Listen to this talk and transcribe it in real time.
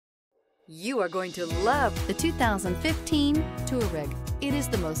You are going to love the 2015 Touareg. It is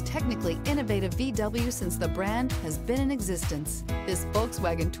the most technically innovative VW since the brand has been in existence. This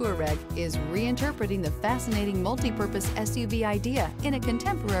Volkswagen Touareg is reinterpreting the fascinating multi-purpose SUV idea in a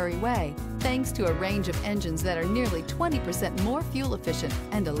contemporary way, thanks to a range of engines that are nearly 20% more fuel efficient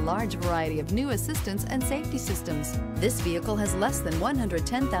and a large variety of new assistance and safety systems. This vehicle has less than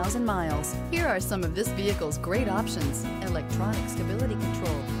 110,000 miles. Here are some of this vehicle's great options: electronic stability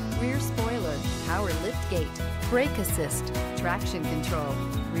control, rear spoiler, power lift gate, brake assist, traction control,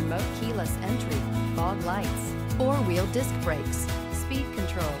 remote keyless entry, fog lights, four-wheel disc brakes, speed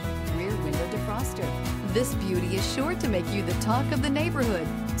control, rear window defroster. This beauty is sure to make you the talk of the neighborhood.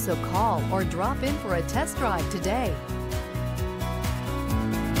 So call or drop in for a test drive today.